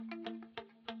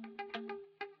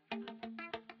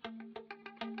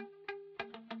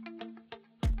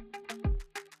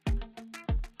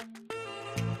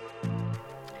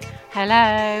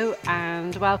Hello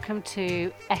and welcome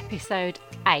to episode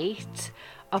 8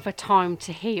 of A Time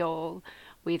to Heal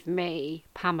with me,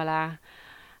 Pamela,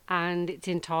 and it's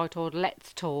entitled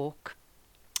Let's Talk.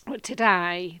 But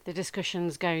today the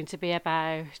discussion's going to be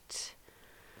about,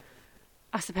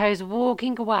 I suppose,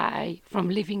 walking away from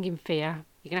living in fear.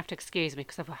 You're going to have to excuse me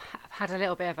because I've had a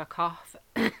little bit of a cough,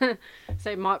 so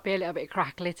it might be a little bit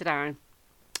crackly today.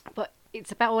 But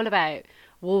it's all about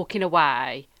walking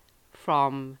away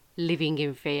from living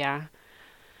in fear.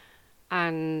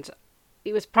 And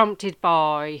it was prompted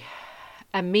by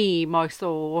a meme I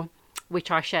saw,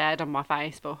 which I shared on my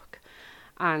Facebook.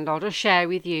 And I'll just share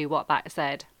with you what that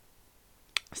said.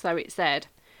 So it said,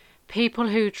 people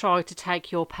who try to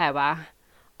take your power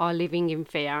are living in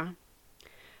fear.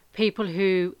 People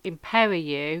who empower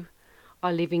you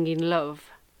are living in love.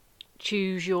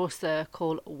 Choose your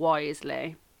circle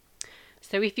wisely.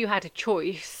 So if you had a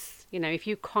choice, if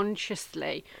you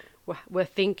consciously were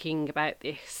thinking about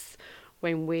this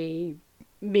when we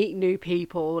meet new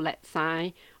people, let's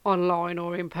say, online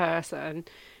or in person,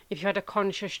 if you had a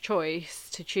conscious choice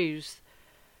to choose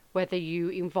whether you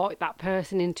invite that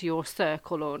person into your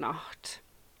circle or not,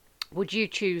 would you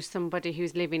choose somebody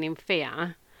who's living in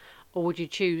fear, or would you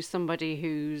choose somebody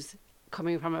who's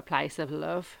coming from a place of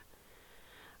love?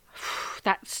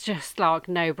 That's just like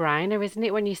no-brainer, isn't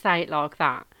it, when you say it like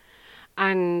that?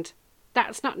 And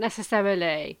that's not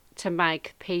necessarily to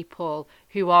make people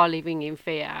who are living in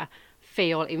fear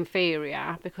feel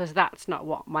inferior, because that's not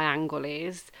what my angle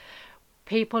is.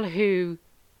 People who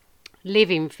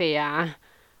live in fear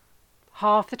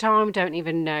half the time don't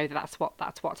even know that's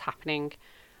what's happening.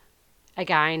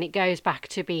 Again, it goes back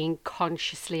to being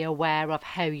consciously aware of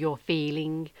how you're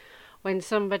feeling. When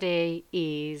somebody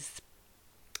is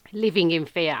living in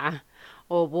fear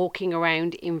or walking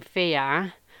around in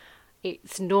fear,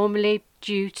 it's normally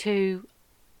due to,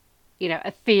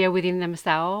 a fear within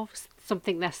themselves,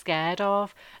 something they're scared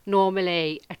of,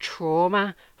 normally a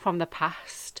trauma from the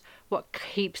past, what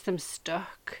keeps them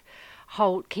stuck,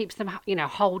 keeps them,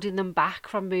 holding them back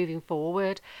from moving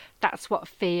forward. That's what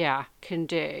fear can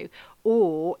do.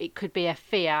 Or it could be a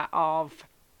fear of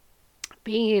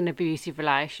being in an abusive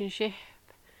relationship.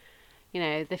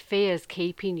 The fear's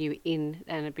keeping you in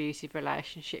an abusive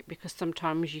relationship, because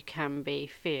sometimes you can be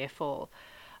fearful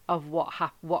of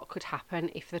what could happen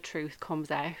if the truth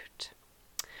comes out.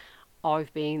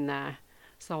 I've been there,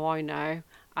 so I know,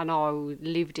 and I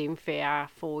lived in fear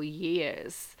for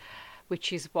years,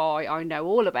 which is why I know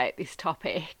all about this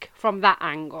topic from that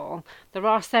angle. There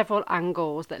are several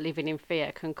angles that living in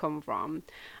fear can come from,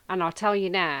 and I'll tell you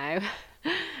now,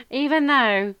 even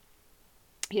though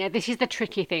this is the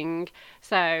tricky thing.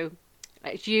 So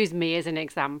let's use me as an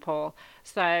example.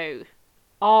 So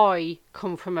I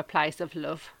come from a place of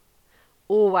love,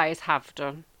 always have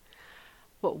done.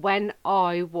 But when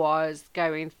I was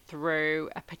going through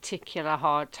a particular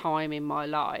hard time in my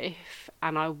life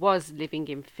and I was living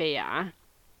in fear,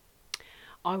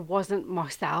 I wasn't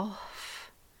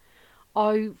myself.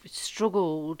 I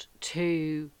struggled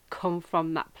to come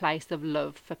from that place of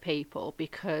love for people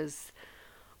because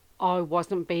I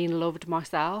wasn't being loved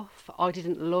myself. I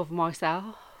didn't love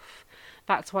myself.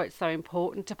 That's why it's so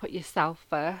important to put yourself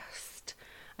first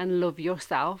and love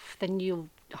yourself. Then you'll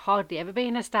hardly ever be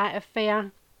in a state of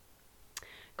fear.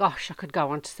 Gosh, I could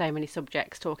go on to so many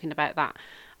subjects talking about that.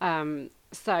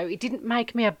 So it didn't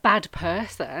make me a bad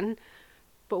person,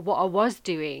 but what I was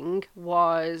doing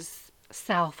was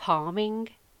self-harming.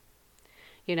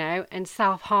 And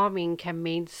self-harming can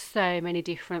mean so many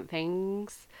different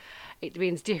things. It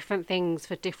means different things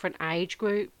for different age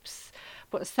groups.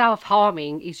 But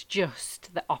self-harming is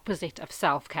just the opposite of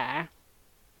self-care.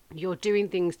 You're doing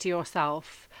things to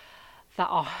yourself that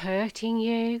are hurting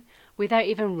you without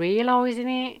even realising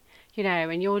it,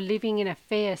 and you're living in a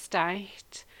fear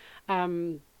state.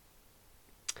 I'm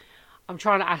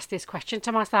trying to ask this question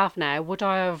to myself now. Would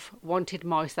I have wanted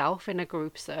myself in a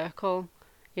group circle,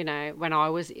 when I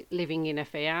was living in a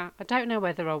fear? I don't know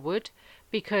whether I would,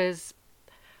 because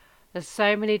there's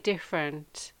so many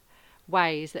different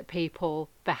ways that people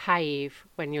behave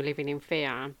when you're living in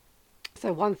fear.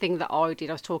 So one thing that I did,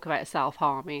 I was talking about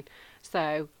self-harming.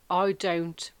 So I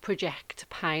don't project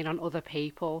pain on other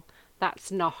people.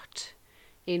 That's not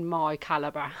in my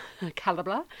calibre.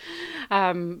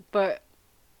 But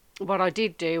what I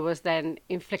did do was then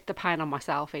inflict the pain on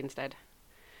myself instead,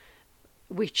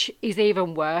 which is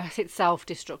even worse. It's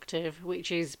self-destructive,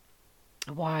 which is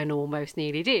why I almost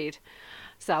nearly did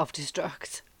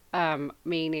self-destruct,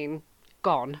 meaning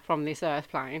gone from this earth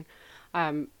plane.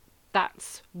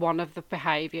 That's one of the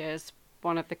behaviours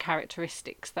one of the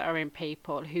characteristics that are in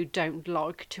people who don't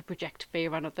like to project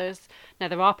fear on others. Now,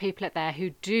 there are people out there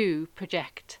who do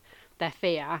project their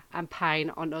fear and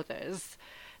pain on others.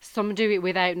 Some do it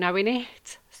without knowing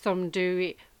it. Some do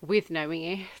it with knowing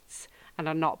it and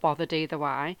are not bothered either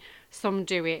way. Some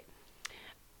do it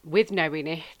with knowing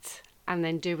it and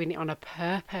then doing it on a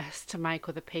purpose to make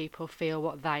other people feel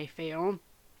what they feel.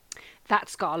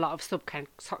 That's got a lot of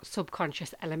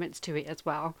subconscious elements to it as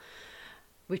well,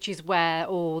 which is where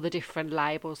all the different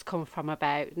labels come from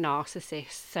about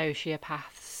narcissists,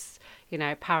 sociopaths,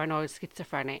 paranoid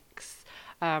schizophrenics.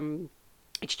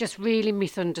 It's just really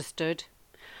misunderstood.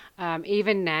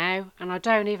 Even now, and I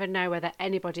don't even know whether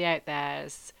anybody out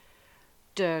there's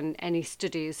done any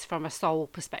studies from a soul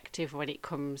perspective when it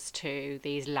comes to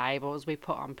these labels we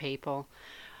put on people.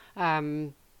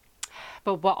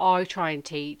 But what I try and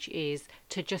teach is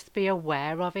to just be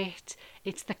aware of it.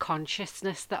 It's the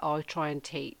consciousness that I try and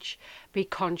teach. Be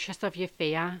conscious of your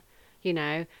fear.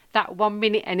 That 1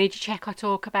 minute energy check I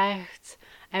talk about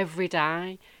every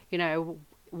day.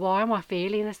 Why am I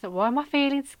feeling this? Why am I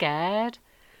feeling scared?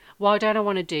 Why don't I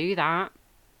want to do that?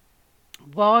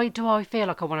 Why do I feel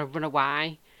like I want to run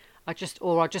away? I just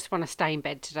want to stay in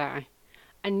bed today.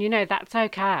 And that's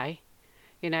okay.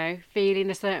 Feeling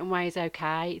a certain way is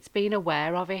okay. It's being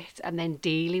aware of it and then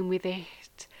dealing with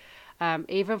it.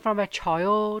 Even from a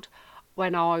child,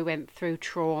 when I went through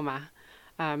trauma,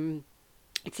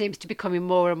 it seems to be coming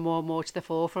more and more to the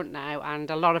forefront now,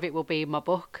 and a lot of it will be in my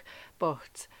book,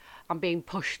 but I'm being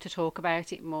pushed to talk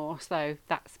about it more, so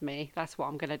that's me. That's what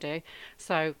I'm going to do.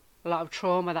 So a lot of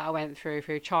trauma that I went through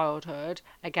childhood,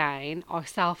 again, I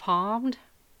self-harmed.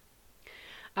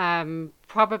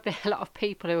 Probably a lot of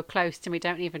people who are close to me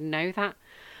don't even know that.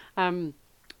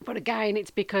 But again,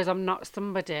 it's because I'm not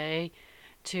somebody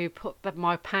to put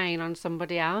my pain on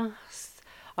somebody else.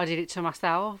 I did it to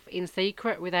myself in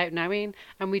secret without knowing.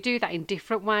 And we do that in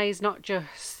different ways, not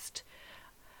just...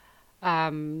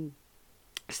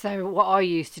 So what I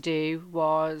used to do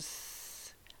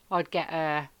was I'd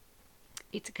get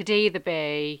it could either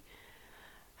be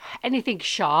anything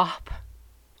sharp,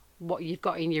 what you've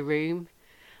got in your room,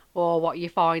 or what you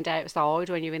find outside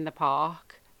when you're in the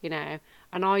park, and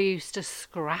I used to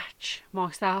scratch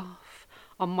myself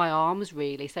on my arms,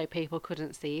 really, so people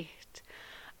couldn't see it.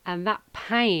 And that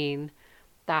pain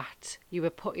that you were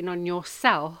putting on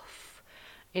yourself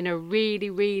in a really,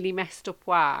 really messed up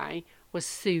way was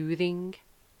soothing.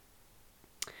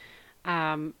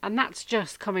 And that's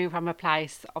just coming from a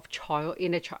place of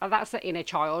that's an inner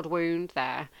child wound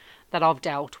there that I've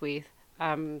dealt with.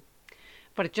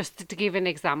 But just to give an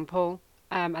example,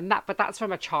 but that's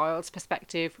from a child's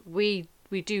perspective. We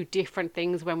do different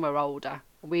things when we're older.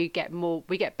 We get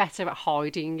better at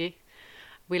hiding it.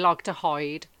 We like to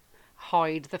hide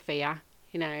the fear.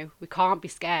 We can't be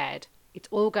scared. It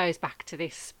all goes back to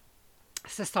this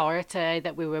society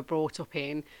that we were brought up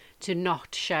in, to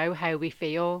not show how we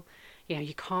feel.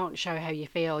 You can't show how you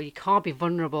feel. You can't be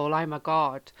vulnerable. Oh my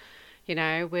God.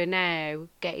 We're now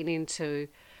getting into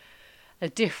a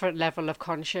different level of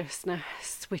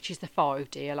consciousness, which is the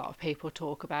 5D a lot of people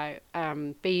talk about.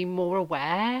 Being more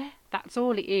aware. That's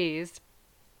all it is.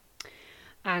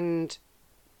 And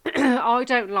I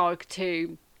don't like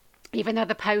to, even though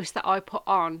the post that I put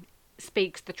on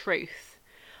speaks the truth,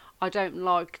 I don't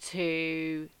like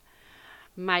to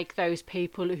make those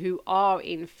people who are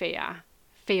in fear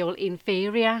feel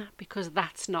inferior, because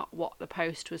that's not what the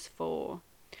post was for.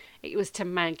 It was to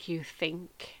make you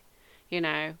think,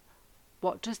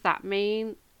 what does that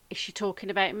mean? Is she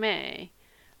talking about me?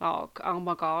 Like, oh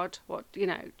my God, what,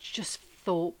 just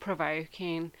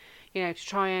thought-provoking, to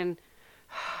try and,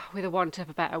 with a want of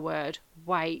a better word,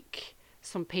 wake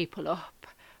some people up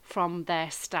from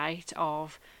their state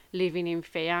of living in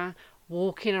fear,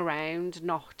 walking around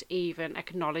not even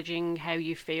acknowledging how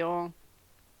you feel.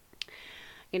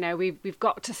 We've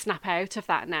got to snap out of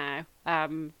that now.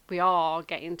 We are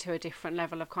getting to a different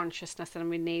level of consciousness, and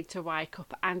we need to wake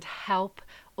up and help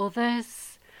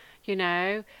others.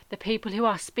 The people who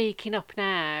are speaking up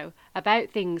now about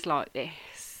things like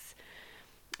this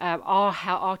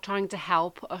are trying to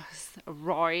help us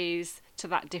rise to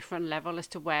that different level as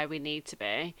to where we need to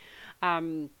be.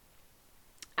 And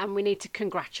we need to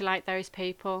congratulate those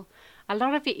people. A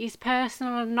lot of it is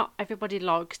personal, and not everybody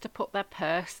likes to put their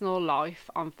personal life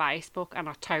on Facebook, and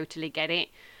I totally get it.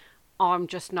 I'm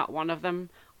just not one of them.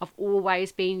 I've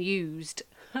always been used,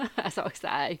 as I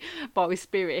say, by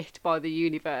spirit, by the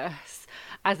universe,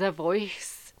 as a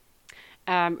voice,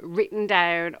 written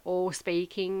down or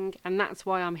speaking, and that's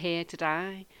why I'm here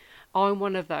today. I'm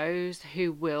one of those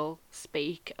who will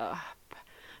speak up,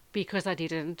 because I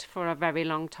didn't for a very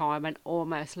long time and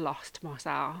almost lost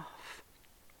myself.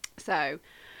 So,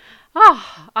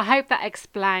 I hope that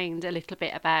explained a little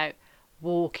bit about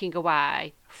walking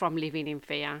away from living in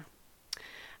fear.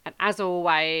 And as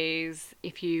always,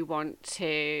 if you want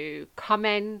to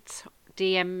comment,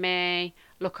 DM me,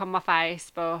 look on my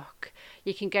Facebook,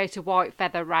 you can go to White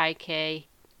Feather Reiki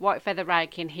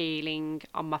and Healing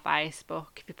on my Facebook.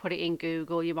 If you put it in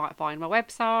Google, you might find my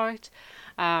website,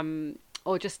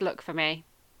 or just look for me.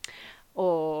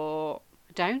 Or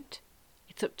don't.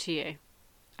 It's up to you.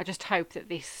 I just hope that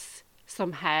this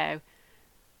somehow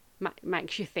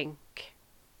makes you think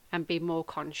and be more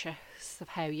conscious of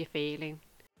how you're feeling.